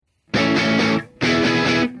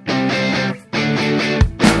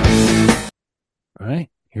All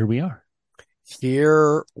right, here we are.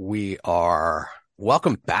 Here we are.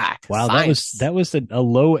 Welcome back. Wow, Science. that was a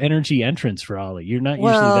low energy entrance for Ollie. You're not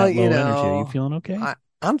usually Well, that low energy. Are you feeling okay?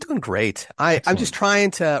 I'm doing great. I'm just Excellent.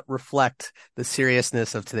 trying to reflect the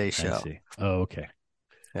seriousness of today's I show. see. Oh, okay.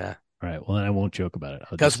 Yeah. All right. Well, then I won't joke about it.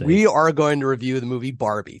 I'll just Because say we are going to review the movie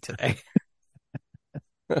Barbie today.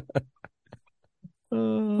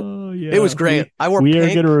 oh yeah. It was great. I wore we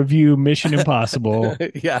pink. are going to review Mission Impossible.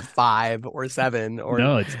 Yeah, 5 or 7 or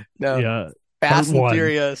no, it's no. yeah. Fast and Part 1.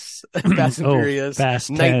 Furious. Fast and Furious.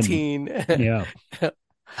 Fast 19. 10. Yeah.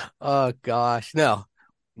 Oh gosh. No.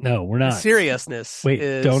 No, we're The not. seriousness Wait,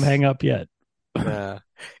 is don't hang up yet. it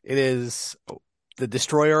is the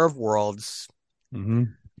destroyer of worlds, Mm-hmm.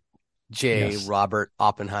 J. Yes. Robert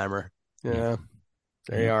Oppenheimer. Yeah,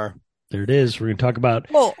 there you are. There it is. We're going to talk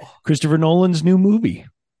about Well, Christopher Nolan's new movie.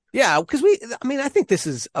 yeah, because I think this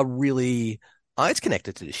is a really, it's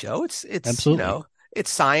connected to the show. It's Absolutely.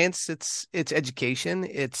 it's science, it's education,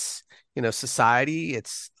 it's society,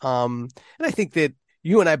 and I think that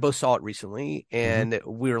you and I both saw it recently, and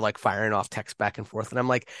we were like firing off texts back and forth, and I'm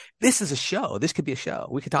like, this is a show. This could be a show.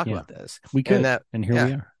 We could talk about this. We could, and here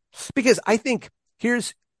we are. Because I think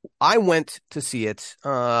I went to see it,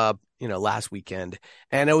 last weekend,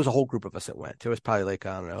 and it was a whole group of us that went. There was probably like,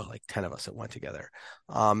 I don't know, like 10 of us that went together.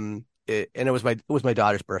 And it was my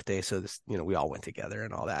daughter's birthday. So we all went together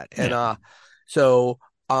and all that. And, so,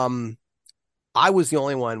 I was the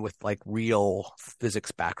only one with like real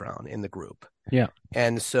physics background in the group. Yeah.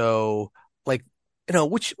 And so like,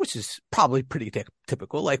 which is probably pretty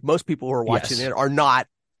typical. Like most people who are watching it are not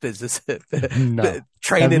physicists,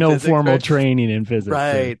 trained have in no physics, formal right? training in physics.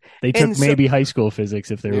 Right. They took maybe high school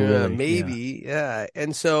physics if they were really. Maybe. Yeah.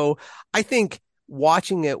 And so I think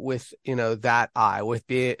watching it with, that eye, with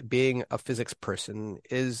being a physics person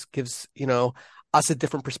gives, us a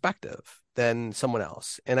different perspective than someone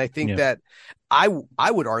else. And I think that I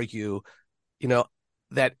would argue,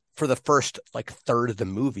 that for the first like third of the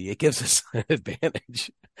movie, it gives us an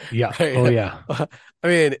advantage. Yeah. Right? Oh yeah. I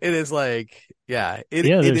mean, it is like,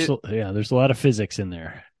 there's a lot of physics in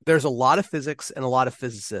there. There's a lot of physics and a lot of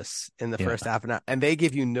physicists in the first half an hour, and they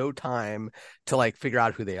give you no time to like figure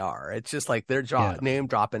out who they are. It's just like their name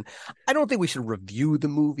dropping. I don't think we should review the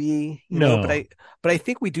movie, but I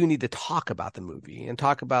think we do need to talk about the movie and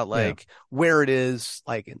talk about like where it is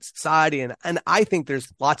like in society. And I think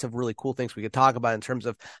there's lots of really cool things we could talk about in terms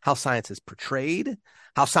of how science is portrayed,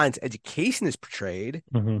 how science education is portrayed,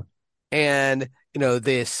 and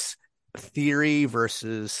this theory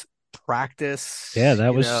versus practice.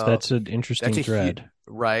 That's an interesting thread.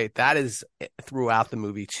 Right. That is throughout the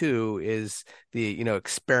movie too, is the,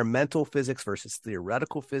 experimental physics versus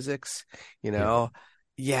theoretical physics,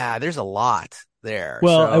 there's a lot there.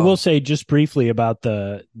 Well, I will say just briefly about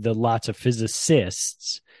the lots of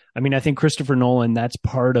physicists. I mean, I think Christopher Nolan, that's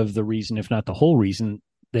part of the reason, if not the whole reason,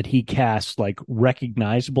 that he casts like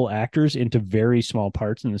recognizable actors into very small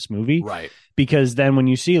parts in this movie. Right. Because then when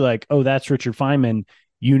you see like, oh, that's Richard Feynman,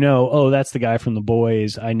 oh, that's the guy from The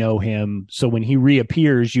Boys. I know him. So when he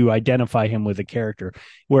reappears, you identify him with a character.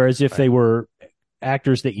 Whereas if they were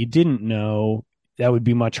actors that you didn't know, that would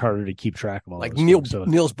be much harder to keep track of all. Like Niels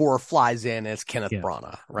Bohr flies in as Kenneth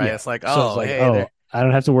Branagh, right? Yeah. It's like, I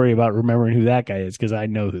don't have to worry about remembering who that guy is because I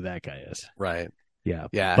know who that guy is. Right. Yeah.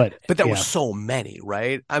 Yeah. But there were so many,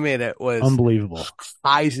 right? I mean, it was unbelievable.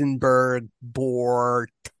 Heisenberg, Bohr,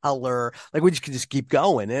 Teller, like we just could just keep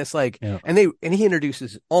going. And it's like, and he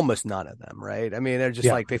introduces almost none of them, right? I mean, they're just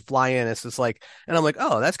like, they fly in. It's just like, and I'm like,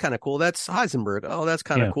 oh, that's kind of cool. That's Heisenberg. Oh, that's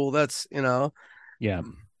kind of cool. That's, Yeah.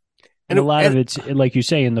 And a lot of it's like you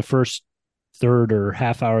say in the first third or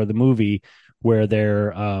half hour of the movie where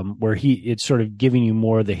it's sort of giving you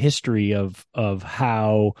more of the history of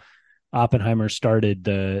how Oppenheimer started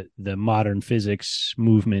the modern physics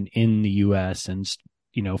movement in the U.S. and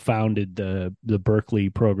founded the Berkeley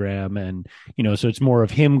program, and so it's more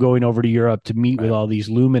of him going over to Europe to meet with all these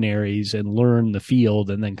luminaries and learn the field,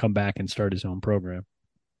 and then come back and start his own program.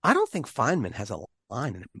 I don't think Feynman has a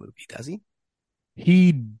line in the movie, does he?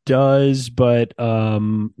 He does, but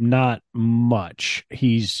not much.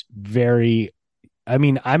 He's very. I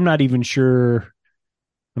mean, I'm not even sure.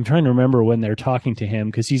 I'm trying to remember when they're talking to him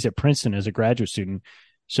because he's at Princeton as a graduate student.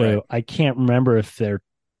 So I can't remember if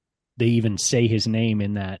they even say his name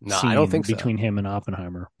in that scene I don't think between him and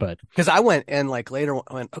Oppenheimer. But because I went and like later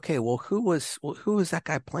went, okay, well, who was that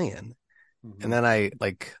guy playing? And then I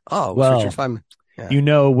like, Richard Feynman.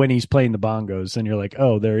 Yeah. When he's playing the bongos, and you're like,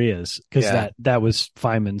 oh, there he is, because that was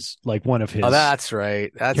Feynman's like one of his. Oh, that's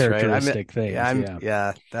right. That's characteristic things.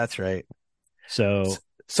 Yeah, that's right. So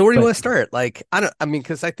So where do you want to start? Like, I mean,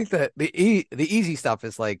 because I think that the easy stuff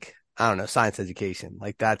is like, I don't know, science education.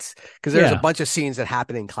 Like that's because there's a bunch of scenes that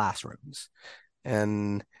happen in classrooms,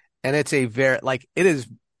 and it's a very like it is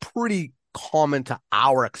pretty common to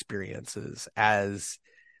our experiences as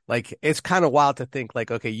like it's kind of wild to think like,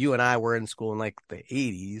 okay, you and I were in school in like the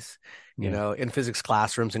 80s, you know, in physics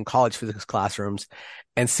classrooms, in college physics classrooms,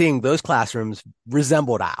 and seeing those classrooms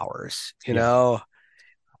resembled ours, you know.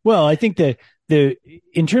 Well, I think that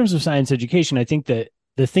in terms of science education, I think that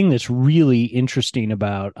the thing that's really interesting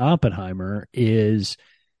about Oppenheimer is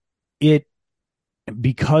it,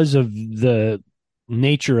 because of the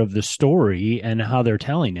nature of the story and how they're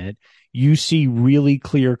telling it, you see really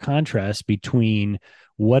clear contrast between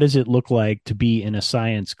what does it look like to be in a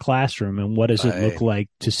science classroom and what does it look like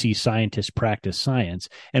to see scientists practice science.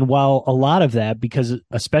 And while a lot of that, because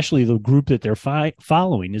especially the group that they're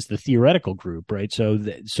following is the theoretical group, right? So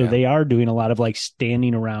they are doing a lot of like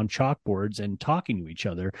standing around chalkboards and talking to each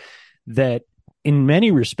other, that in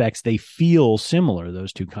many respects they feel similar,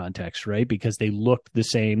 those two contexts, right? Because they look the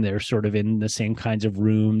same. They're sort of in the same kinds of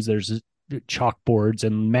rooms. There's chalkboards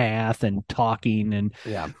and math and talking, and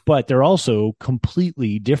but they're also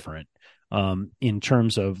completely different in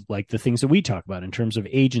terms of like the things that we talk about in terms of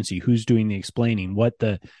agency, who's doing the explaining, what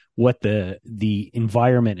the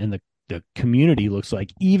environment and the community looks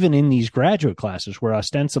like, even in these graduate classes where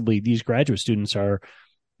ostensibly these graduate students are,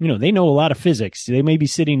 you know, they know a lot of physics. They may be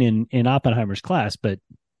sitting in Oppenheimer's class, but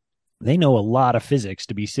they know a lot of physics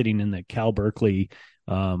to be sitting in the Cal Berkeley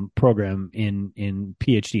program in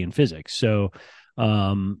PhD in physics. So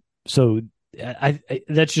that's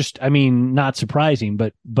just, I mean, not surprising,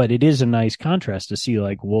 but it is a nice contrast to see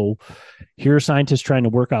like, well, here are scientists trying to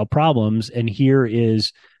work out problems, and here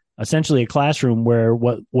is essentially a classroom where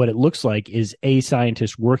what it looks like is a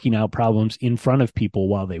scientist working out problems in front of people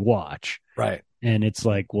while they watch. Right. And it's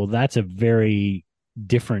like, well, that's a very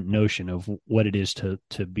different notion of what it is to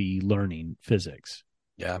be learning physics.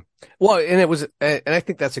 Yeah. Well, and I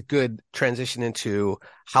think that's a good transition into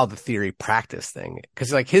how the theory practice thing.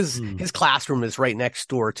 Cause like his classroom is right next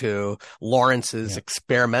door to Lawrence's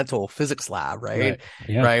experimental physics lab, right?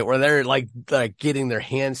 Right. Where they're like getting their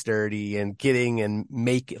hands dirty and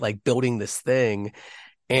building this thing.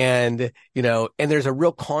 And, you know, and there's a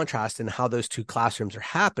real contrast in how those two classrooms are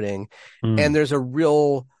happening. And there's a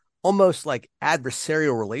real, almost like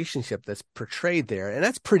adversarial relationship that's portrayed there. And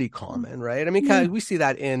that's pretty common, right? I mean, kind of, we see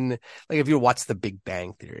that in, like, if you watch The Big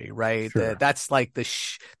Bang Theory, right? Sure. That's like the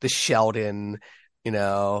Sheldon, you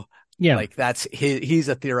know, like that's he's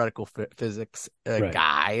a theoretical physics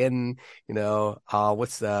guy. And, you know,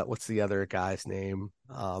 what's the other guy's name?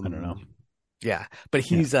 I don't know. Yeah, but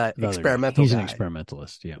he's an experimental He's guy. An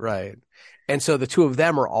experimentalist, yeah. Right. And so the two of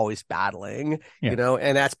them are always battling, you know,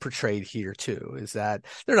 and that's portrayed here too, is that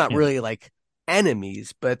they're not really like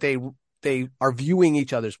enemies, but they are viewing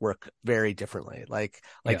each other's work very differently. Like,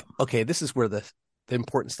 okay, this is where the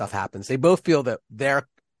important stuff happens. They both feel that their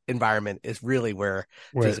environment is really where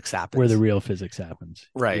physics happens. Where the real physics happens.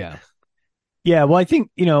 Right. Yeah. Yeah, well, I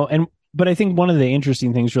think, you know, but I think one of the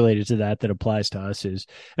interesting things related to that applies to us is,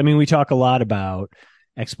 I mean, we talk a lot about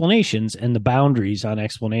explanations and the boundaries on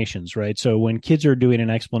explanations, right? So when kids are doing an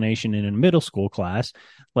explanation in a middle school class,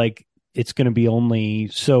 like it's going to be only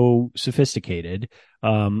so sophisticated.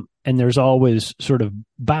 And there's always sort of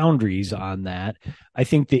boundaries on that. I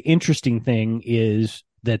think the interesting thing is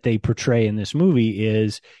that they portray in this movie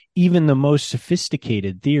is even the most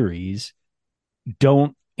sophisticated theories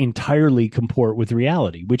don't entirely comport with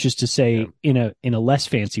reality, which is to say, in a less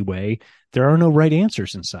fancy way, there are no right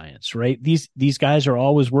answers in science, right? These guys are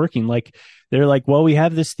always working like they're like, well, we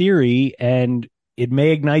have this theory and it may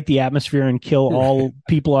ignite the atmosphere and kill all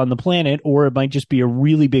people on the planet, or it might just be a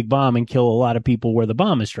really big bomb and kill a lot of people where the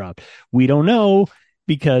bomb is dropped. We don't know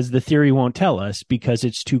because the theory won't tell us, because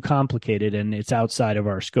it's too complicated and it's outside of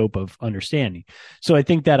our scope of understanding. So I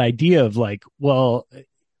think that idea of like, well,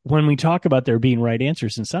 when we talk about there being right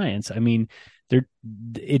answers in science, I mean,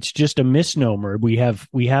 it's just a misnomer. We have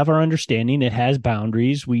our understanding. It has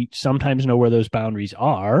boundaries. We sometimes know where those boundaries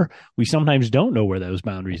are. We sometimes don't know where those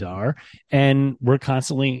boundaries are. And we're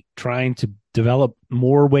constantly trying to develop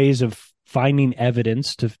more ways of finding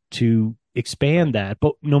evidence to expand that.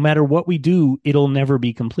 But no matter what we do, it'll never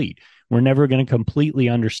be complete. We're never going to completely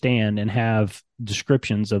understand and have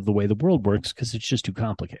descriptions of the way the world works because it's just too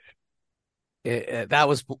complicated. That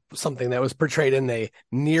was something that was portrayed in the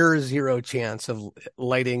near zero chance of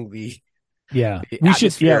lighting the Yeah, the we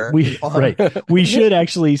should. Yeah, atmosphere. right. We should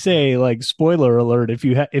actually say, like, spoiler alert. If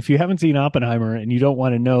you haven't seen Oppenheimer and you don't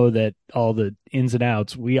want to know that all the ins and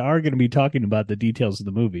outs, we are going to be talking about the details of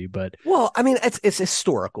the movie. But Well, I mean, it's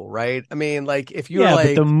historical, right? I mean, like if you're yeah, but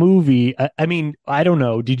like, the movie. I mean, I don't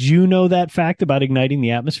know. Did you know that fact about igniting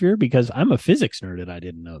the atmosphere? Because I'm a physics nerd and I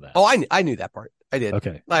didn't know that. oh, I knew that part. I did.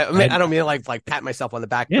 Okay. I mean, I don't mean like pat myself on the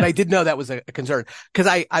back, Yeah. but I did know that was a concern because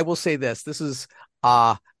I will say this. This is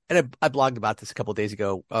and I blogged about this a couple of days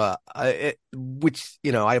ago. Which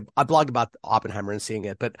I blogged about Oppenheimer and seeing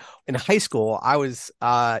it, but in high school I was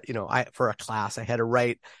I for a class I had to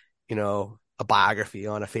write a biography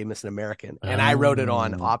on a famous American, and I wrote it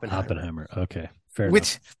on Oppenheimer. Oppenheimer. Okay. Fair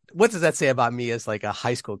Which enough. what does that say about me as like a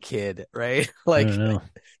high school kid, right? I Like don't know.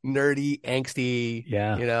 nerdy, angsty,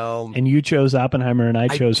 Yeah. you know. And you chose Oppenheimer and I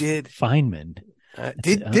chose did. Feynman.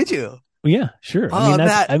 Did you? Well, yeah, sure. Oh, I mean,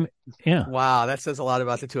 that. yeah, Wow, that says a lot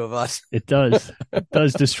about the two of us. it does. It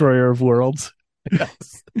does. Destroyer of worlds.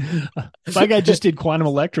 Yes. My guy just did quantum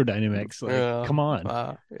electrodynamics. Like, Yeah. come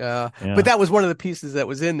on. Yeah. Yeah. But that was one of the pieces that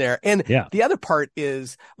was in there. And Yeah. the other part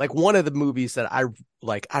is like one of the movies that I've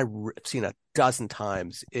seen a dozen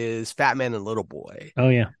times is Fat Man and Little Boy. Oh,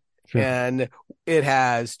 yeah. Sure. And it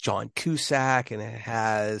has John Cusack and it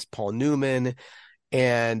has Paul Newman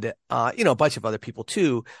and a bunch of other people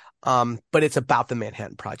too. But it's about the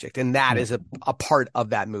Manhattan Project, and that is a part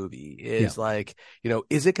of that movie. Is like,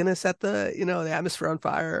 is it going to set the the atmosphere on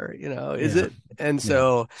fire? Is it? And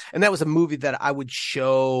so, and that was a movie that I would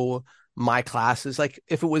show my classes. Like,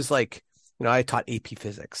 if it was like, I taught AP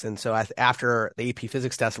Physics, and so after the AP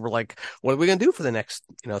Physics test, we're like, what are we going to do for the next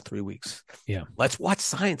 3 weeks? Yeah, let's watch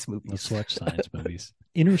science movies. Let's watch science movies.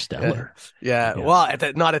 Interstellar. Yeah. Well,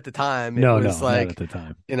 not at the time. It was like, not at the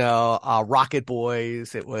time. Rocket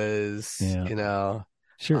Boys. It was,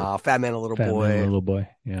 sure. Fat Man, a Little Boy. Little Boy.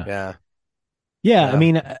 Yeah. Yeah. I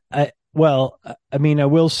mean, I will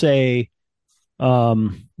say,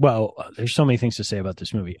 there's so many things to say about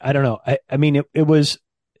this movie. I don't know. I mean, it was.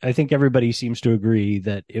 I think everybody seems to agree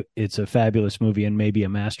that it's a fabulous movie and maybe a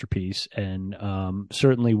masterpiece, and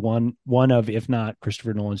certainly one of, if not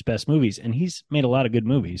Christopher Nolan's best movies. And he's made a lot of good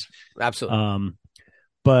movies. Absolutely.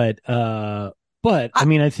 But I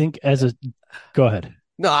mean, I think go ahead.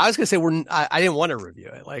 No, I was gonna say I didn't want to review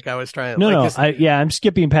it. Like I was trying. I'm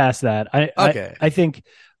skipping past that. I think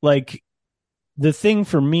like the thing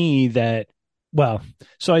for me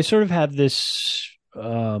so I sort of have this.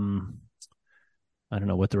 I don't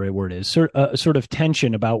know what the right word is, sort of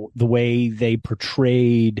tension about the way they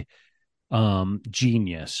portrayed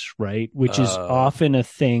genius, right? Which is often a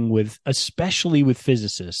thing especially with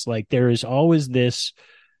physicists. Like there is always this,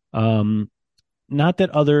 not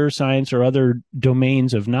that other science or other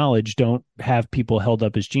domains of knowledge don't have people held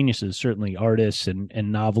up as geniuses, certainly artists and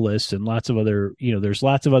novelists and lots of other, there's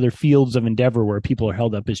lots of other fields of endeavor where people are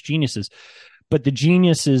held up as geniuses. But the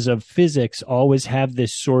geniuses of physics always have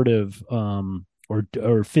this sort of,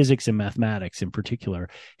 or physics and mathematics in particular,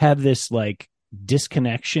 have this like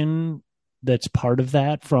disconnection that's part of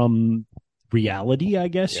that from reality, I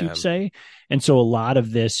guess you'd say. And so a lot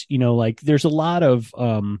of this, like there's a lot of,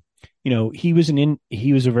 he was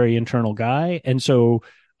a very internal guy. And so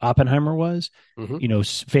Oppenheimer was,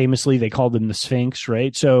 famously they called him the Sphinx,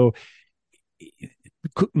 right? So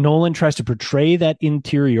Nolan tries to portray that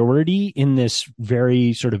interiority in this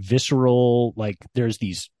very sort of visceral, like there's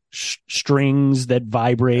these strings that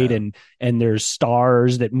vibrate and there's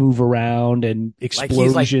stars that move around and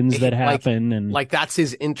explosions that happen, and like that's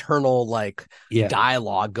his internal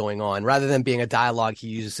dialogue going on. Rather than being a dialogue, he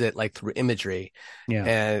uses it like through imagery.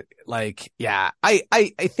 And I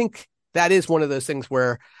think that is one of those things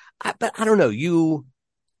where but I don't know,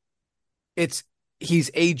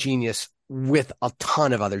 he's a genius with a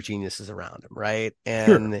ton of other geniuses around him, right?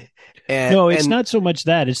 And it's not so much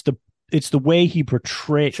that, it's the way he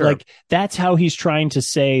portrays, like that's how he's trying to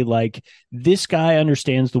say, like, this guy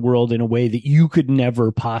understands the world in a way that you could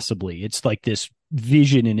never possibly. It's like this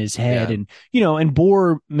vision in his head. And, and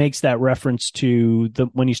Bohr makes that reference to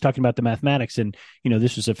when he's talking about the mathematics. And,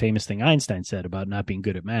 this was a famous thing Einstein said about not being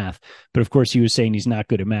good at math. But of course he was saying he's not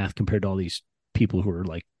good at math compared to all these people who are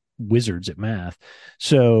like wizards at math.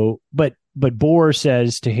 So, but Bohr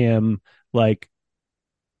says to him, like,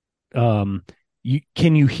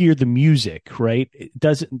 can you hear the music, right? It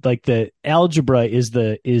doesn't, like, the algebra is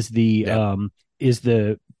the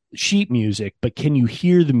sheet music, but can you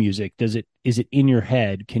hear the music? Is it in your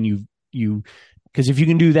head? Can you because if you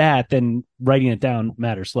can do that, then writing it down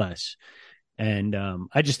matters less. And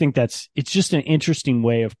I just think it's just an interesting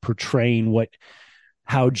way of portraying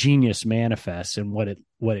how genius manifests and what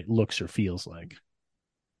it looks or feels like.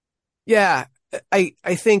 Yeah,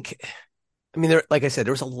 I think. I mean, like I said,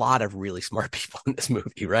 there was a lot of really smart people in this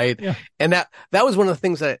movie, right? Yeah. And that was one of the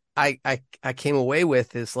things that I came away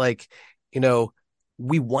with is like, you know,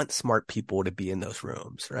 we want smart people to be in those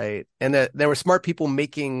rooms, right? And that there were smart people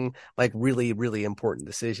making like really, really important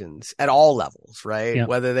decisions at all levels, right? Yeah.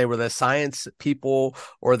 Whether they were the science people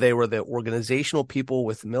or they were the organizational people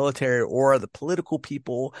with the military or the political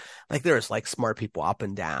people, like there's like smart people up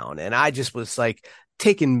and down. And I just was like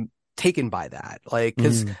taken by that, like,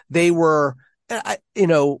 because they were,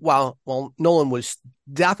 while Nolan was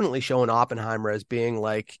definitely showing Oppenheimer as being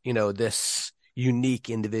like, this unique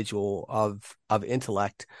individual of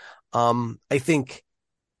intellect, I think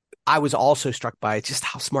I was also struck by just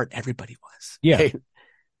how smart everybody was. Yeah,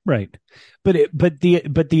 right. But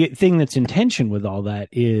the thing that's in tension with all that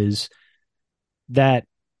is that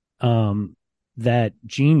that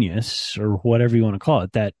genius, or whatever you want to call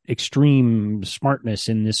it, that extreme smartness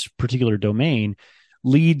in this particular domain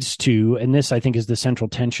leads to, and this I think is the central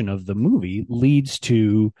tension of the movie, leads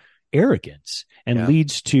to arrogance and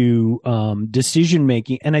leads to decision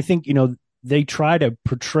making. And I think, they try to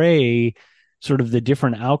portray sort of the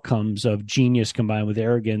different outcomes of genius combined with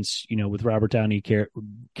arrogance, with Robert Downey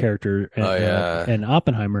character and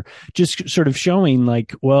Oppenheimer, just sort of showing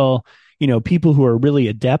like, well, people who are really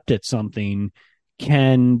adept at something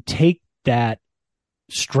can take that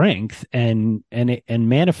strength and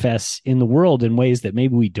manifests in the world in ways that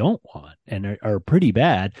maybe we don't want and are pretty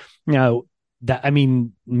bad. Now, that, I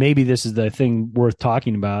mean, maybe this is the thing worth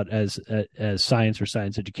talking about as science or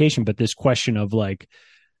science education, but this question of like,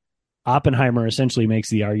 Oppenheimer essentially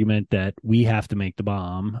makes the argument that we have to make the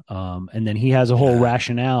bomb, and then he has a whole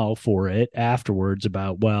rationale for it afterwards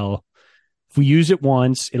about, well, if we use it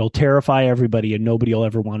once, it'll terrify everybody and nobody will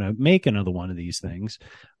ever want to make another one of these things.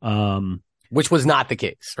 Which was not the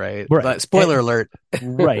case, right? Right. But spoiler alert.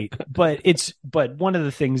 Right. But one of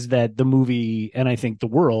the things that the movie, and I think the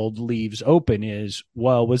world, leaves open is,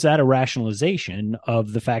 well, was that a rationalization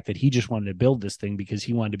of the fact that he just wanted to build this thing because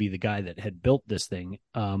he wanted to be the guy that had built this thing?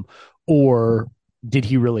 Or did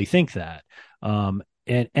he really think that? And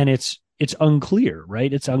it's unclear,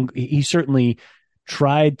 right? He certainly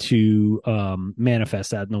tried to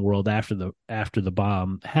manifest that in the world after the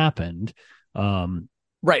bomb happened.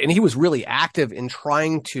 Right. And he was really active in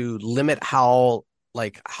trying to limit how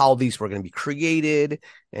these were going to be created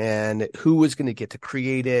and who was going to get to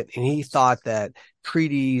create it. And he thought that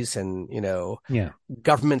treaties and,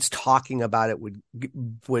 governments talking about it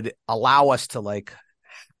would allow us to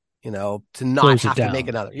to not have to make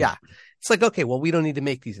another. Yeah. It's like, okay, well, we don't need to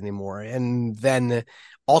make these anymore. And then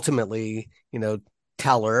ultimately,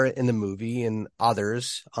 Teller in the movie and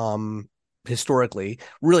others, historically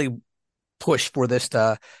really push for this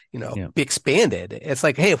to, be expanded. It's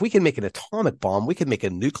like, hey, if we can make an atomic bomb, we can make a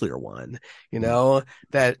nuclear one,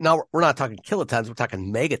 that now we're not talking kilotons, we're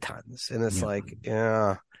talking megatons. And it's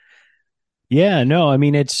Yeah, no, I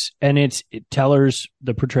mean, Teller's,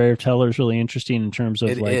 the portrayal of Teller is really interesting in terms of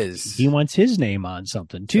he wants his name on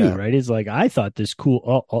something too, right? It's like, I thought this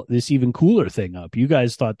this even cooler thing up. You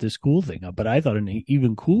guys thought this cool thing up, but I thought an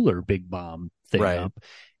even cooler big bomb thing up.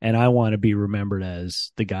 And I want to be remembered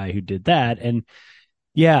as the guy who did that. And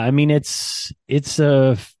yeah, I mean, it's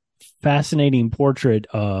a fascinating portrait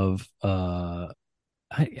of,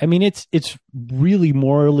 I mean, it's really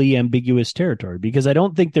morally ambiguous territory, because I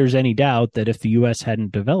don't think there's any doubt that if the U.S.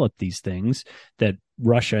 hadn't developed these things, that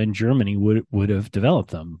Russia and Germany would have developed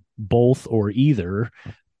them, both or either.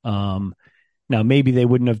 Now, maybe they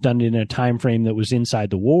wouldn't have done it in a time frame that was inside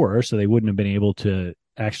the war, so they wouldn't have been able to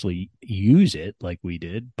actually use it like we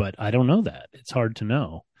did. But I don't know that. It's hard to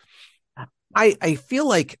know. I feel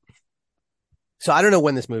like, so I don't know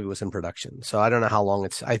when this movie was in production, so I don't know how long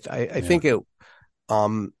it's. I think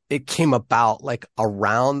it came about like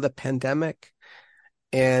around the pandemic,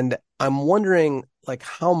 and I'm wondering like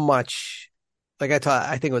how much, like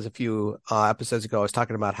I think it was a few episodes ago, I was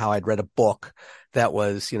talking about how I'd read a book that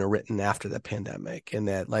was, written after the pandemic, and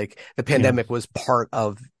that like the pandemic was part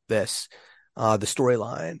of this, the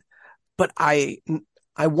storyline. But I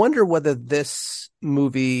wonder whether this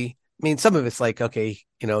movie, I mean, some of it's like, okay,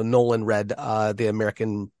 Nolan read The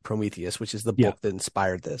American Prometheus, which is the book that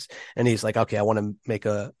inspired this. And he's like, okay, I want to make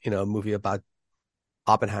a movie about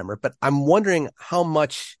Oppenheimer. But I'm wondering how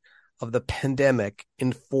much of the pandemic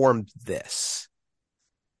informed this.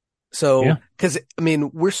 So, because, I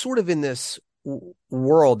mean, we're sort of in this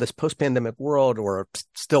world, this post-pandemic world, or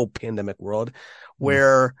still pandemic world,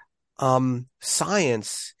 where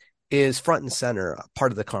science is front and center,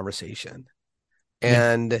 part of the conversation.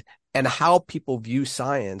 And how people view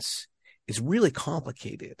science is really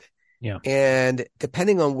complicated. Yeah. And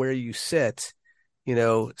depending on where you sit,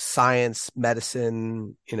 science,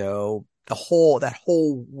 medicine, that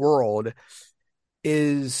whole world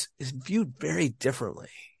is viewed very differently.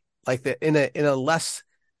 Like in a less,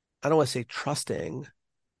 I don't want to say trusting,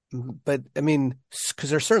 but I mean, because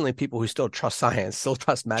there's certainly people who still trust science, still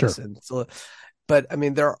trust medicine. Sure. So, but I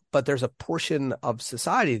mean, there's a portion of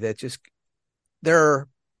society that just they're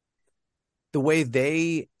the way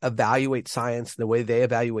they evaluate science, the way they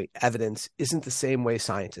evaluate evidence isn't the same way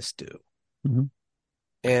scientists do. Mm-hmm.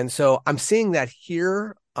 And so I'm seeing that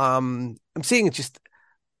here. I'm seeing it just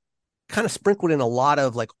kind of sprinkled in a lot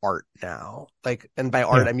of like art now. Like, and by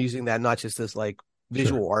art, I'm using that not just as like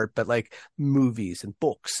visual art, but like movies and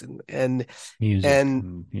books and music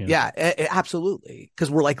and absolutely.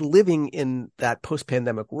 Because we're like living in that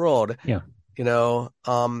post-pandemic world. Yeah.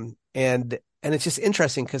 And it's just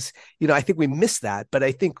interesting because, I think we miss that, but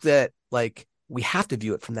I think that like we have to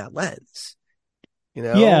view it from that lens,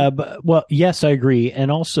 Yeah, but well, yes, I agree.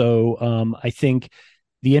 And also, I think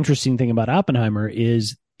the interesting thing about Oppenheimer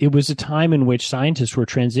is it was a time in which scientists were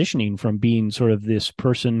transitioning from being sort of this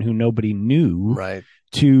person who nobody knew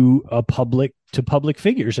to public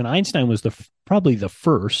figures. And Einstein was probably the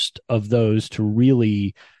first of those to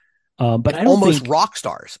really but I don't almost think rock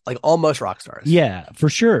stars, like almost rock stars. Yeah, for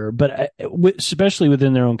sure. But especially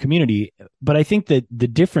within their own community. But I think that the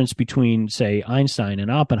difference between, say, Einstein and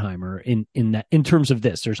Oppenheimer in terms of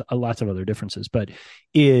this, there's lots of other differences, but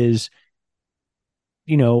is,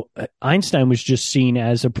 Einstein was just seen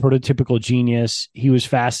as a prototypical genius. He was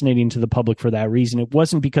fascinating to the public for that reason. It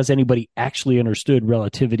wasn't because anybody actually understood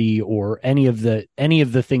relativity or any of the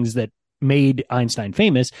things that made Einstein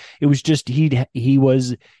famous. It was just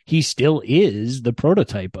he still is the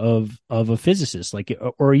prototype of a physicist, like,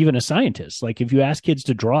 or even a scientist. Like if you ask kids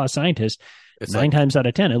to draw a scientist, it's 9 times out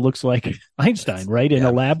of 10 it looks like Einstein, right, in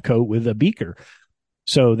a lab coat with a beaker.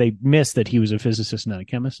 So they missed that he was a physicist, not a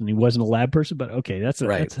chemist, and he wasn't a lab person. But okay,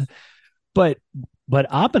 but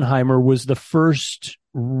Oppenheimer was the first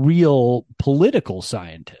real political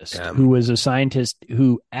scientist who was a scientist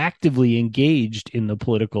who actively engaged in the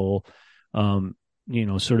political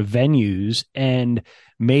sort of venues and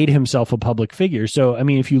made himself a public figure. So, I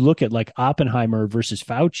mean, if you look at like Oppenheimer versus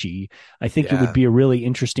Fauci, I think it would be a really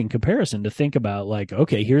interesting comparison to think about. Like,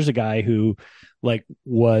 okay, here's a guy who like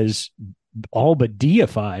was all but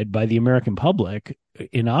deified by the American public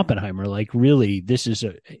in Oppenheimer. Like, really,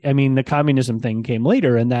 the communism thing came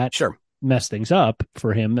later, and that messed things up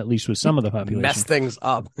for him, at least with some of the population. Messed things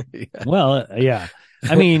up. Well, yeah.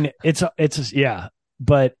 I mean, it's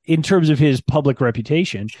but in terms of his public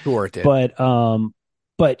reputation, sure it did.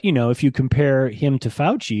 But if you compare him to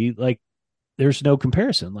Fauci, like there's no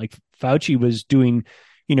comparison. Like Fauci was doing,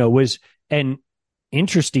 and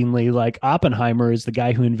interestingly, like Oppenheimer is the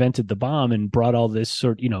guy who invented the bomb and brought all this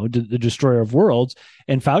the destroyer of worlds.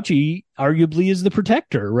 And Fauci arguably is the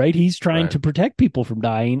protector, right? He's trying to protect people from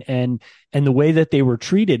dying, and the way that they were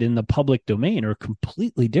treated in the public domain are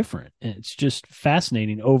completely different. And it's just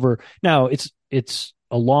fascinating. Now it's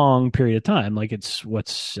a long period of time. Like it's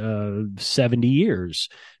 70 years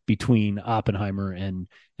between Oppenheimer and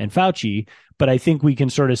Fauci. But I think we can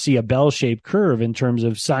sort of see a bell-shaped curve in terms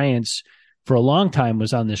of science for a long time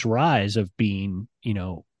was on this rise of being,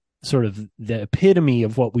 sort of the epitome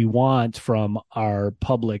of what we want from our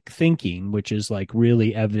public thinking, which is like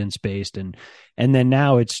really evidence-based. And then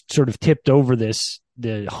now it's sort of tipped over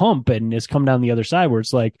the hump and it's come down the other side where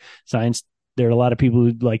it's like science. There are a lot of people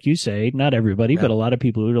who, like you say, not everybody, but a lot of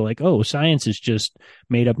people who are like, oh, science is just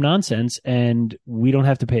made up nonsense and we don't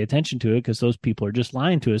have to pay attention to it because those people are just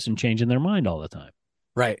lying to us and changing their mind all the time.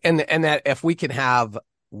 Right. And that if we can have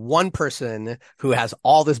one person who has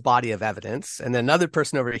all this body of evidence and another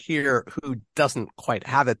person over here who doesn't quite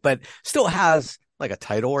have it, but still has like a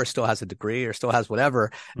title or still has a degree or still has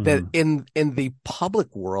whatever, that in the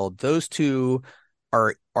public world, those two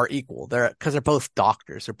are equal. They're both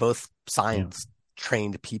doctors. They're both science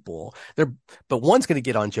trained people. But one's going to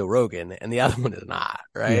get on Joe Rogan and the other one is not,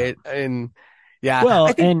 right? And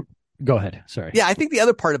and go ahead. Sorry. Yeah. I think the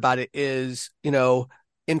other part about it is,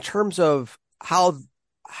 in terms of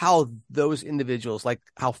how those individuals, like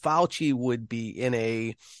how Fauci would be in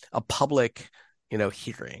a public,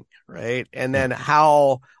 hearing, right? And then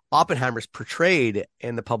how Oppenheimer's portrayed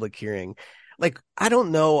in the public hearing. Like, I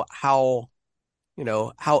don't know how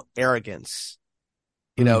arrogance,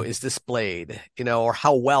 is displayed, or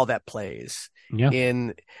how well that plays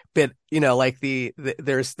but like this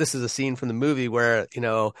is a scene from the movie where,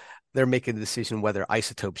 they're making the decision whether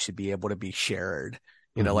isotopes should be able to be shared,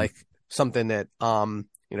 like something that,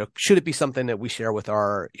 should it be something that we share with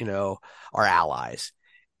our, our allies?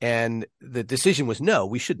 And the decision was, no,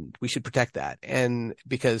 we shouldn't. We should protect that. And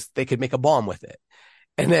because they could make a bomb with it.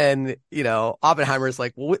 And then, Oppenheimer's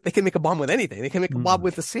like, well, they can make a bomb with anything. They can make a bomb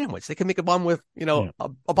with a sandwich. They can make a bomb with,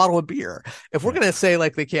 a bottle of beer. If we're going to say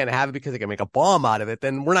like they can't have it because they can make a bomb out of it,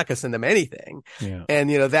 then we're not going to send them anything. Yeah. And,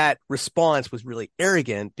 that response was really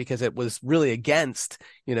arrogant because it was really against,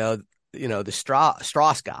 the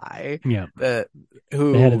Strauss guy. Yeah.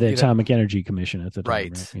 Who the head of the Atomic Energy Commission at the time.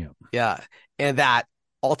 Right. Yeah. And that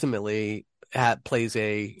ultimately plays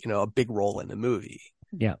a big role in the movie.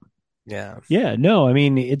 Yeah. Yeah. Yeah. No, I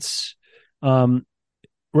mean, it's right.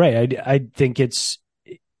 I think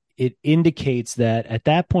it indicates that at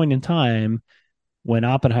that point in time, when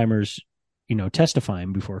Oppenheimer's,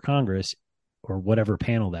 testifying before Congress or whatever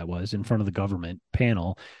panel that was in front of the government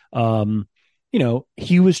panel,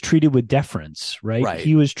 he was treated with deference, right?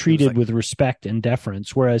 He was treated with respect and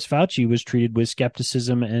deference, whereas Fauci was treated with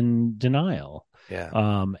skepticism and denial.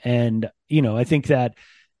 Yeah. And, I think that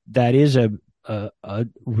is a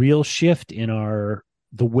real shift in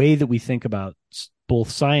the way that we think about both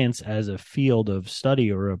science as a field of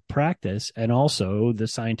study or a practice, and also the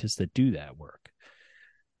scientists that do that work.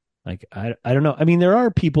 Like, I don't know. I mean, there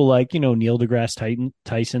are people like, Neil deGrasse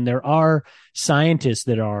Tyson. There are scientists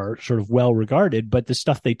that are sort of well regarded, but the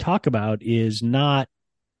stuff they talk about is not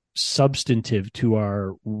substantive to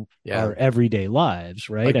our everyday lives,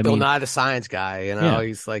 right? Like Bill Nye the Science Guy,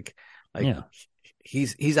 he's like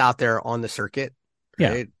he's out there on the circuit,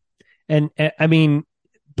 right? Yeah. And I mean,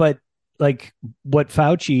 but like what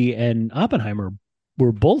Fauci and Oppenheimer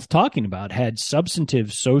were both talking about had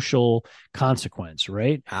substantive social consequence,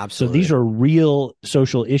 right? Absolutely. So these are real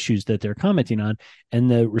social issues that they're commenting on, and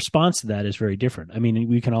the response to that is very different. I mean,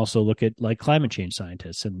 we can also look at like climate change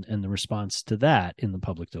scientists and the response to that in the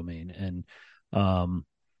public domain. And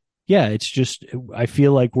it's just, I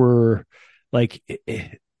feel like we're like,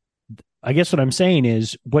 I guess what I'm saying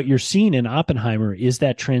is what you're seeing in Oppenheimer is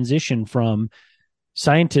that transition from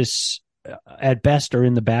scientists at best are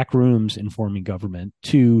in the back rooms informing government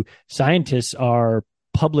to scientists are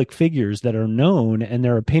public figures that are known and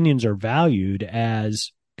their opinions are valued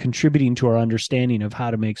as contributing to our understanding of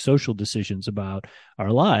how to make social decisions about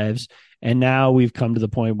our lives. And now we've come to the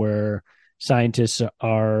point where scientists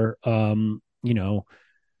are,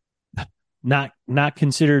 not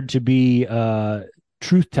considered to be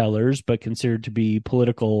truth tellers, but considered to be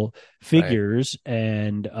political figures. Right.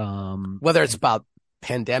 And whether it's about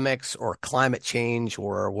pandemics or climate change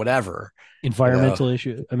or whatever, environmental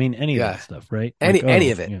issue. I mean, any of that stuff, right? Any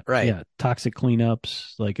of it, right? Yeah, toxic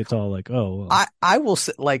cleanups. Like it's all like, oh, I will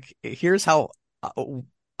say, like, here's how.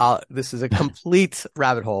 This is a complete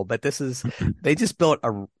rabbit hole, but they just built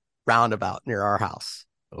a roundabout near our house.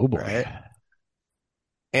 Oh boy! Right?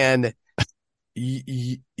 And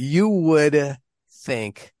you would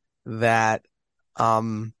think that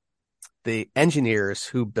the engineers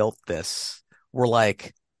who built this were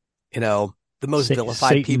like, the most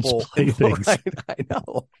vilified people in the world. Right? I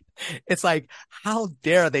know. It's like, how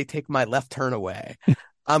dare they take my left turn away?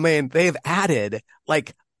 I mean, they've added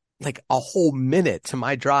like a whole minute to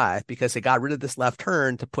my drive because they got rid of this left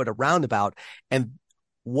turn to put a roundabout. And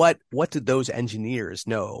what did those engineers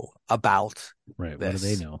know about this? What do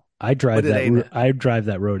they know? I drive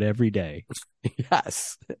that road every day.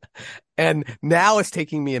 Yes. And now it's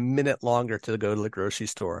taking me a minute longer to go to the grocery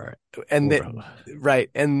store. And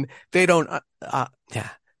right. And they don't,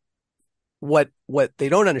 what they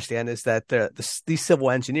don't understand is that these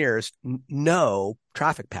civil engineers know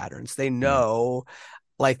traffic patterns. They know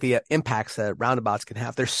like the impacts that roundabouts can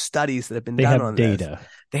have. There's studies that have been done on data.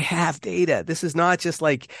 They have data. This is not just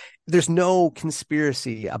like, there's no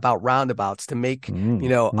conspiracy about roundabouts to make,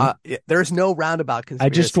 there's no roundabout conspiracy. I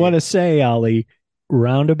just want to say, Ollie,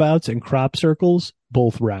 roundabouts and crop circles,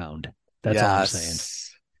 both round. That's all I'm saying.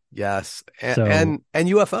 Yes. And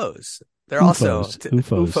UFOs. They're also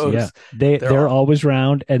UFOs. Yeah. They're always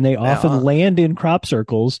round, and they often land in crop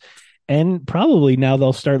circles. And probably now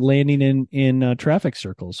they'll start landing in traffic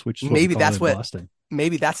circles, which is maybe that's what Boston.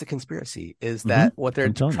 Maybe that's a conspiracy, is that what they're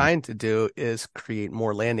trying to do is create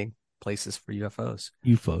more landing places for UFOs.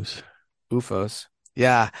 UFOs.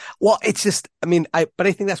 Yeah. Well, it's just, I mean, but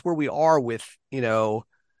I think that's where we are with,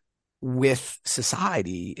 with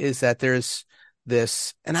society, is that there's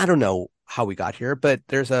this, and I don't know how we got here, but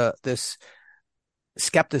there's this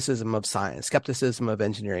skepticism of science, skepticism of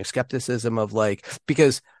engineering, skepticism of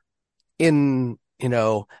because and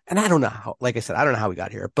I don't know how, like I said, I don't know how we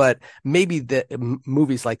got here, but maybe the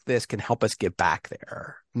movies like this can help us get back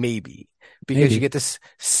there. Maybe because you get to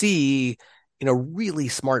see, really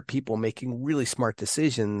smart people making really smart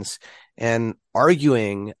decisions and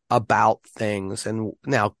arguing about things. And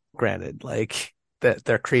now, granted, like that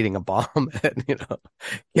they're creating a bomb and,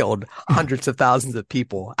 killed hundreds of thousands of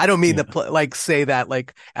people. I don't mean to say that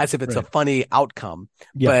like as if it's a funny outcome,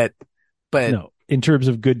 but no, in terms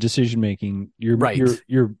of good decision making,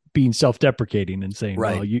 you're being self-deprecating and saying,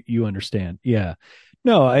 well, you understand. Yeah.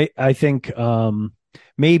 No, I think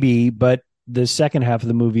maybe, but the second half of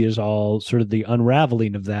the movie is all sort of the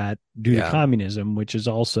unraveling of that due to communism, which is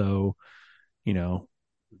also,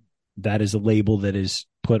 that is a label that is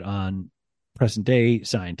put on present day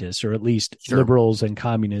scientists, or at least liberals and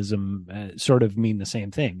communism sort of mean the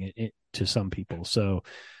same thing to some people. So,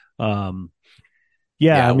 I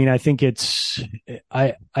mean, I think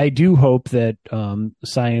I do hope that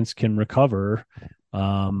science can recover.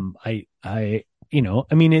 It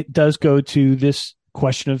does go to this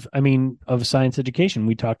question of science education.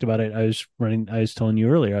 We talked about it. I was telling you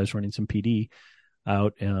earlier, I was running some PD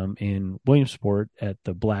out in Williamsport at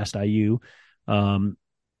the Blast IU,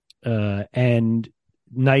 and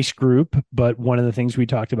nice group. But one of the things we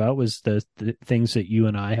talked about was the things that you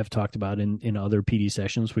and I have talked about in other PD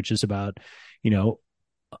sessions, which is about,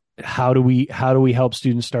 how do we help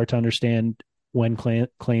students start to understand when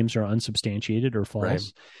claims are unsubstantiated or false,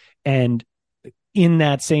 right. And in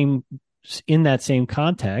that same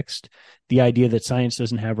context, the idea that science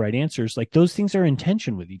doesn't have right answers, like those things are in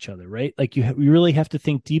tension with each other, right? Like you really have to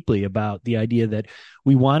think deeply about the idea that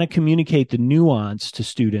we want to communicate the nuance to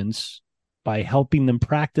students by helping them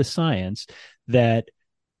practice science, that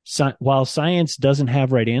while science doesn't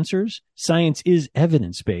have right answers, science is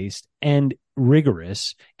evidence-based and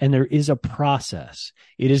rigorous, and there is a process.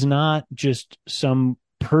 It is not just some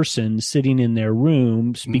person sitting in their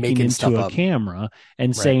room speaking into a camera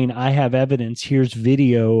and saying, I have evidence, here's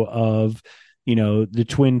video of the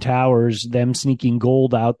Twin Towers, them sneaking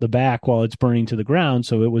gold out the back while it's burning to the ground.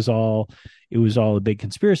 So it was all a big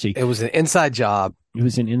conspiracy. It was an inside job.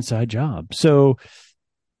 So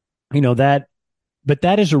but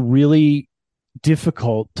that is a really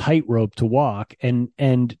difficult tightrope to walk,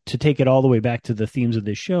 and to take it all the way back to the themes of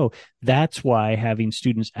this show. That's why having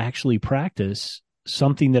students actually practice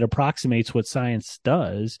something that approximates what science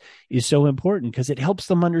does is so important, because it helps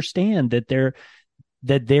them understand that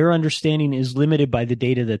their understanding is limited by the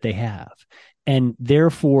data that they have, and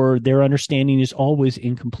therefore their understanding is always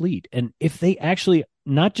incomplete. And if they actually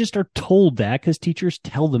not just are told that, because teachers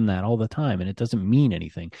tell them that all the time and it doesn't mean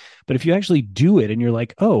anything, but if you actually do it and you're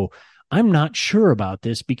like, oh, I'm not sure about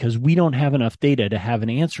this because we don't have enough data to have an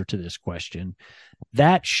answer to this question,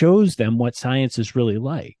 that shows them what science is really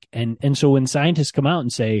like. And so when scientists come out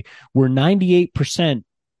and say, we're 98%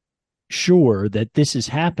 sure that this is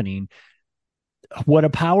happening, what a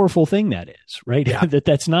powerful thing that is, right? Yeah.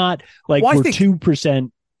 that's not like we're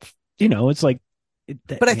 2%, it's like.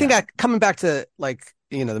 But I think coming back to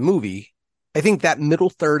the movie, I think that middle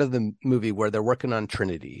third of the movie where they're working on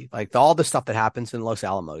Trinity, like all the stuff that happens in Los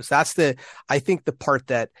Alamos, that's I think the part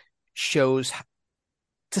that shows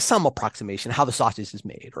to some approximation how the sausage is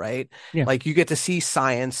made, right? Yeah. Like you get to see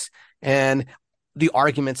science and the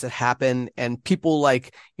arguments that happen, and people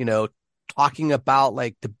talking about,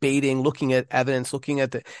 debating, looking at evidence,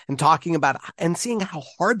 and talking about and seeing how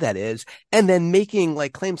hard that is, and then making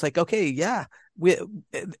claims like, okay, yeah,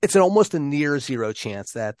 it's almost a near zero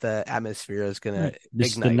chance that the atmosphere is going to ignite.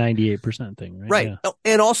 This is the 98% thing, right? Right. Yeah.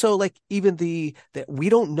 And also even that we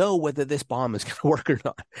don't know whether this bomb is going to work or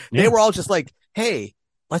not. Yeah. They were all just like, hey,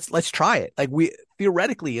 let's try it.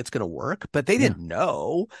 Theoretically it's going to work, but they didn't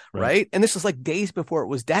know. Right. And this is days before it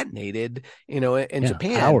was detonated, in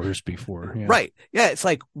Japan. Hours before. Yeah. Right. Yeah. It's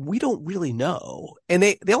we don't really know. And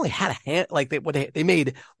they only had a hand, they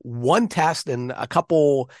made one test and a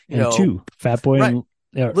couple, two, Fat Boy and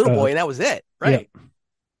Little Boy, and that was it. Right. Yeah.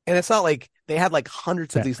 And it's not like they had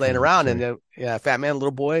hundreds of these laying around, and Fat Man,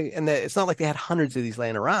 Little Boy. And it's not like they had hundreds of these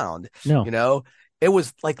laying around. No. It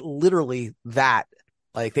was literally that.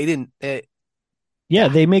 They didn't.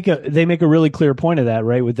 They make a really clear point of that,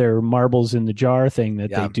 right? With their marbles in the jar thing that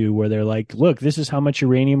they do, where they're like, look, this is how much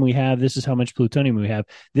uranium we have. This is how much plutonium we have.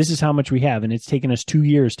 This is how much we have. And it's taken us 2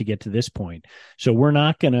 years to get to this point. So we're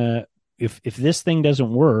not going to, if this thing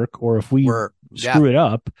doesn't work, or if we screw it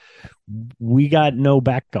up, we got no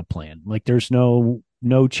backup plan. There's no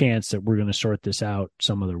chance that we're going to sort this out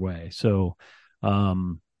some other way. So,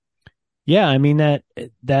 yeah, I mean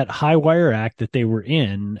that high wire act that they were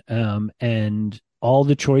in, and all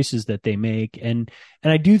the choices that they make, and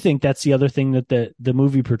I do think that's the other thing that the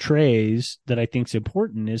movie portrays that I think is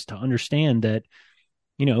important, is to understand that,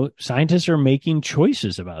 scientists are making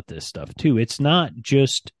choices about this stuff too. It's not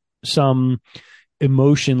just some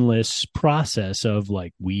emotionless process of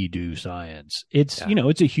like, we do science. It's,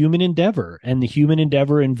 it's a human endeavor, and the human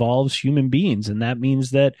endeavor involves human beings. And that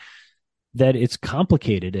means that it's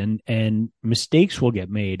complicated, and mistakes will get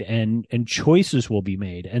made, and choices will be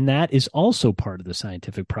made. And that is also part of the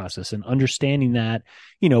scientific process. And understanding that,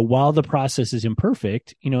 while the process is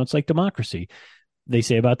imperfect, it's like democracy. They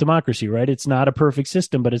say about democracy, right? It's not a perfect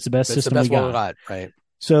system, but it's the best system we got. Right.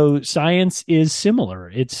 So science is similar.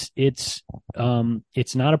 It's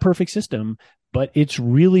not a perfect system, but it's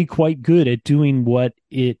really quite good at doing what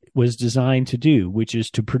it was designed to do, which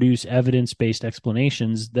is to produce evidence-based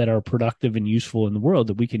explanations that are productive and useful in the world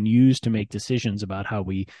that we can use to make decisions about how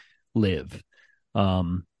we live.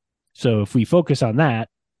 So if we focus on that,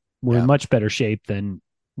 we're in much better shape than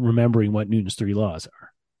remembering what Newton's 3 laws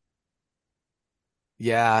are.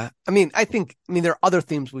 Yeah. I mean, there are other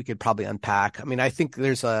themes we could probably unpack. I mean, I think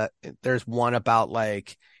there's one about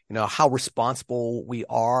like, how responsible we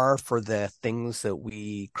are for the things that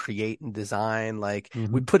we create and design. Like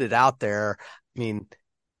we put it out there. I mean,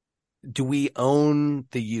 do we own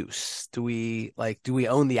the use? Do we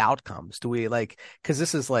own the outcomes? Do we cause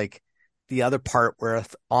this is like the other part where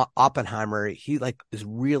Oppenheimer, he is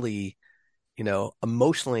really,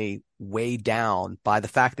 emotionally weighed down by the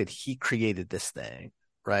fact that he created this thing,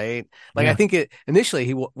 right? I think initially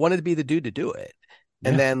he wanted to be the dude to do it.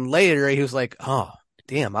 And then later he was like, oh,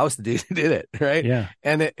 damn, I was the dude who did it, right? Yeah.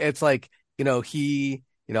 And it's like,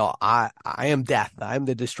 I am death. I'm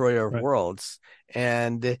the destroyer of worlds.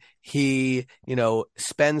 And he,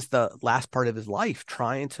 spends the last part of his life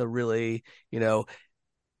trying to really,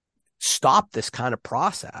 stop this kind of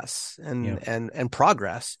process and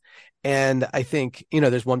progress. And I think,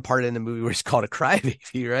 there's one part in the movie where he's called a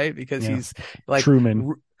crybaby, right? Because he's like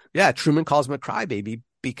Truman. Truman calls him a crybaby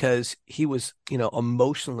because he was,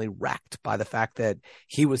 emotionally wrecked by the fact that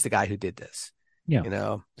he was the guy who did this.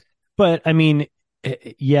 Yeah. But I mean,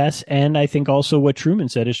 yes. And I think also what Truman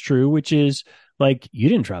said is true, which is like, you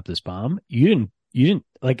didn't drop this bomb. You didn't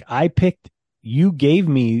you gave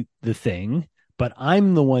me the thing, but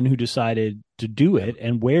I'm the one who decided to do it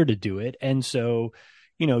and where to do it. And so,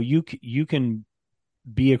 you can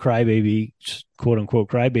be a crybaby, quote unquote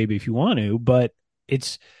crybaby, if you want to, but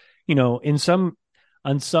it's,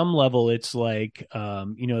 on some level, it's like,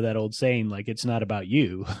 that old saying, like, it's not about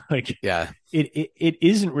you. Like, it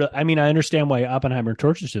isn't real. I mean, I understand why Oppenheimer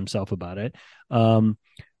tortures himself about it.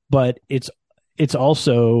 But it's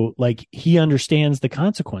also like, he understands the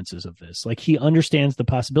consequences of this. Like, he understands the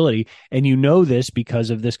possibility. And this because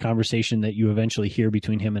of this conversation that you eventually hear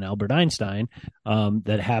between him and Albert Einstein,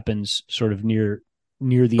 that happens sort of near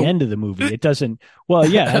the end of the movie. It doesn't,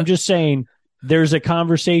 I'm just saying, there's a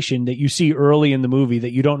conversation that you see early in the movie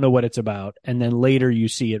that you don't know what it's about, and then later you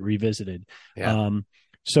see it revisited. Yeah.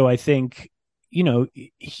 So I think,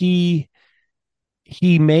 he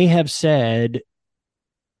may have said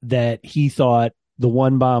that he thought the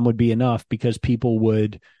one bomb would be enough because people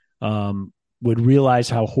would realize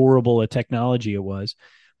how horrible a technology it was.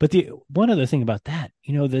 But the one other thing about that,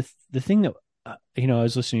 the thing that, I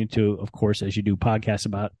was listening to, of course, as you do, podcasts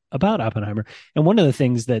about Oppenheimer. And one of the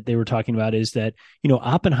things that they were talking about is that,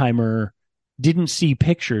 Oppenheimer didn't see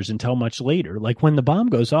pictures until much later. Like, when the bomb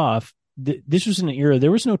goes off, this was an era,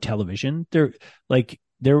 there was no television. There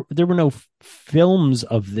were no films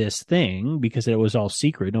of this thing because it was all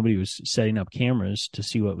secret. Nobody was setting up cameras to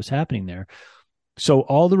see what was happening there. So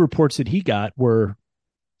all the reports that he got were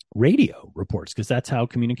radio reports, because that's how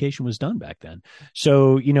communication was done back then.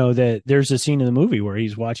 So, that there's a scene in the movie where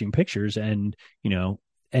he's watching pictures, and,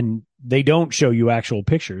 and they don't show you actual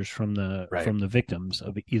pictures from the victims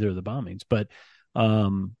of either of the bombings. But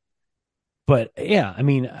yeah, I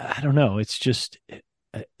mean, I don't know. It's just,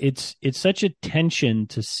 it's such a tension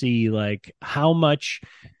to see, like, how much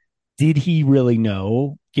did he really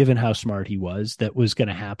know, given how smart he was, that was going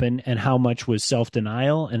to happen, and how much was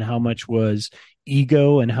self-denial, and how much was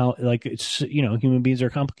ego, and how, like, it's, human beings are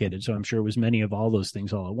complicated. So I'm sure it was many of all those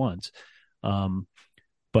things all at once.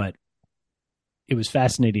 But it was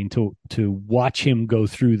fascinating to watch him go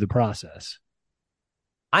through the process.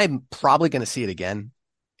 I'm probably going to see it again,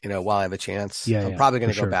 while I have a chance. I'm probably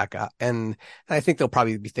going to go back up. And I think there'll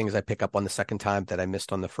probably be things I pick up on the second time that I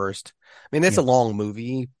missed on the first. I mean, it's a long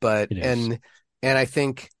movie, but, and I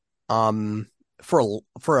think, for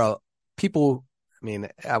people, I mean,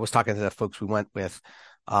 I was talking to the folks we went with,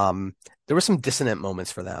 there were some dissonant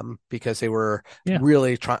moments for them because they were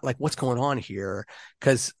really trying, like, what's going on here?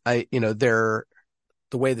 Cause the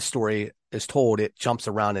way the story is told, it jumps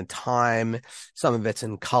around in time. Some of it's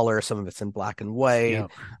in color, some of it's in black and white.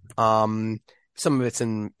 Some of it's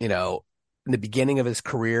in, in the beginning of his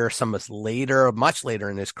career, some is later, much later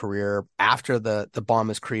in his career, after the bomb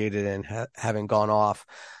is created and having gone off.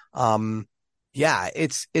 Yeah,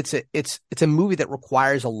 it's a movie that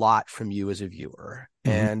requires a lot from you as a viewer.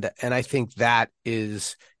 Mm-hmm. And I think that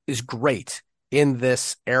is great in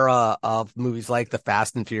this era of movies like the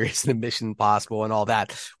Fast and Furious and the Mission Impossible and all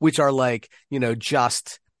that, which are like,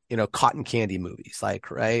 just, cotton candy movies, like,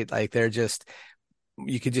 right? Like they're just,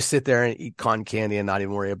 you could just sit there and eat cotton candy and not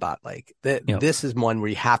even worry about like this is one where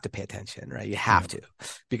you have to pay attention, right? You have to,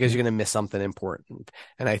 because you're going to miss something important.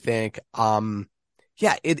 And I think,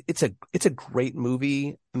 yeah, it's a great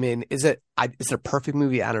movie. I mean, is it a perfect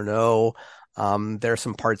movie? I don't know. There are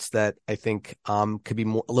some parts that I think could be a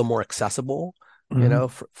little more accessible,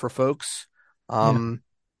 for folks.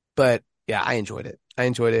 But yeah, I enjoyed it.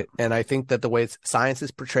 And I think that the way science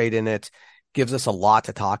is portrayed in it gives us a lot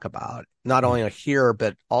to talk about, not only here,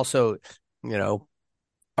 but also, in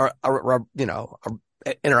our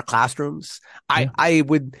classrooms. I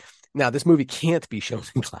would. Now, this movie can't be shown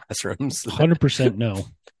in classrooms. 100% no.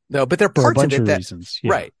 No, but there are parts of it that, reasons.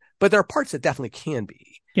 Yeah. Right. But there are parts that definitely can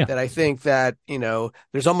be. Yeah. That I think that,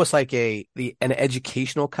 there's almost like an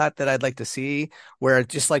educational cut that I'd like to see, where it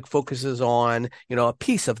just like focuses on, a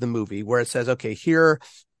piece of the movie where it says, okay, here,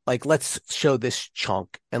 like, let's show this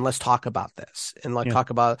chunk and let's talk about this and talk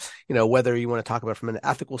about, whether you want to talk about it from an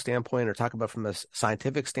ethical standpoint or talk about it from a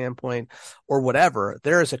scientific standpoint or whatever.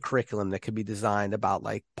 There is a curriculum that could be designed about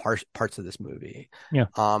like parts of this movie. Yeah.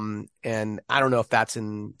 And I don't know if that's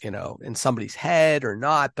in somebody's head or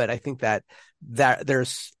not, but I think that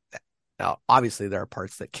there's obviously there are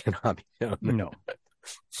parts that cannot be shown. No.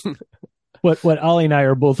 What Ollie and I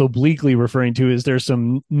are both obliquely referring to is there's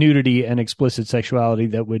some nudity and explicit sexuality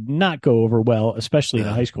that would not go over well, especially in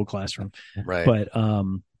a high school classroom. Right.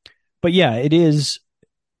 But yeah, it is.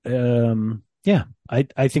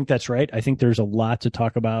 I think that's right. I think there's a lot to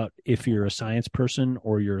talk about if you're a science person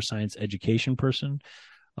or you're a science education person.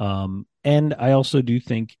 And I also do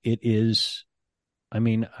think it is. I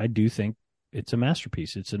mean, I do think it's a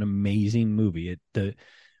masterpiece. It's an amazing movie.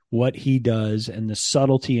 What he does and the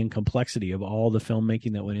subtlety and complexity of all the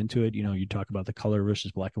filmmaking that went into it. You talk about the color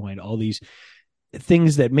versus black and white, all these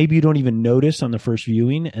things that maybe you don't even notice on the first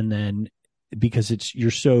viewing. And then because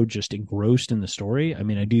you're so just engrossed in the story. I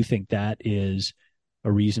mean, I do think that is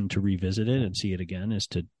a reason to revisit it and see it again, is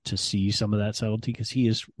to see some of that subtlety, because he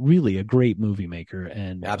is really a great movie maker.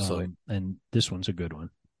 And absolutely. And this one's a good one.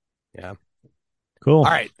 Yeah. Cool.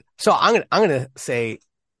 All right. So I'm going to say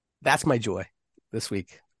that's my joy this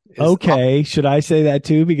week. Okay, should I say that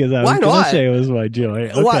too? Because I was going to say it was my joy.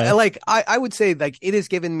 Okay. Well, like I would say, like, it has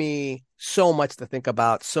given me so much to think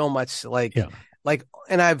about, so much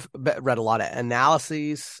and I've read a lot of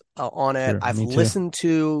analyses on it. Sure, I've listened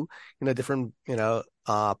to different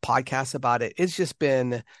podcasts about it. It's just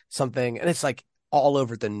been something, and it's like all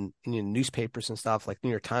over the newspapers and stuff. Like New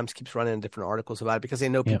York Times keeps running different articles about it because they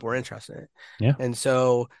know people are interested in it. Yeah, and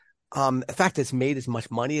so. In fact, it's made as much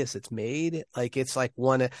money as it's made. Like, it's like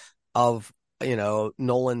one of,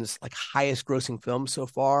 Nolan's like highest grossing films so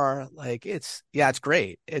far. Like, it's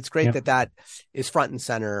great. It's great that is front and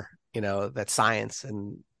center, that science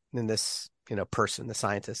and this, person, the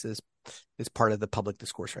scientist is part of the public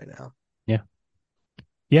discourse right now. Yeah.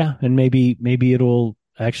 Yeah. And maybe it'll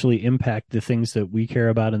actually impact the things that we care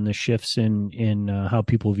about and the shifts in how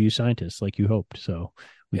people view scientists, like you hoped. So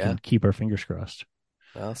we can keep our fingers crossed.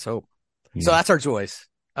 Well, so that's our joys.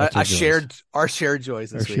 Our shared joys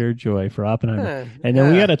this week. Our shared joy for Oppenheimer. And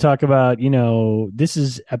then we got to talk about, this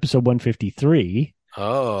is episode 153.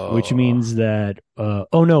 Oh. Which means that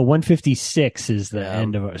 156 is the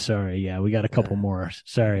end of our, sorry. Yeah, we got a couple more.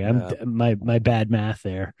 Sorry. My bad math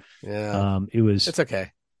there. Yeah. It's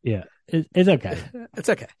okay. Yeah. It's okay. It's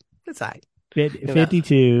okay. It's all right.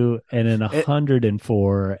 52 and then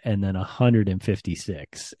 104 and then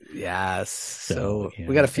 156. Yes. So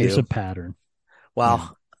we got a few. There's a pattern.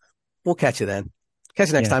 Well, we'll catch you then. Catch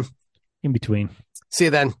you next time. In between. See you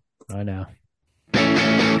then. Bye now.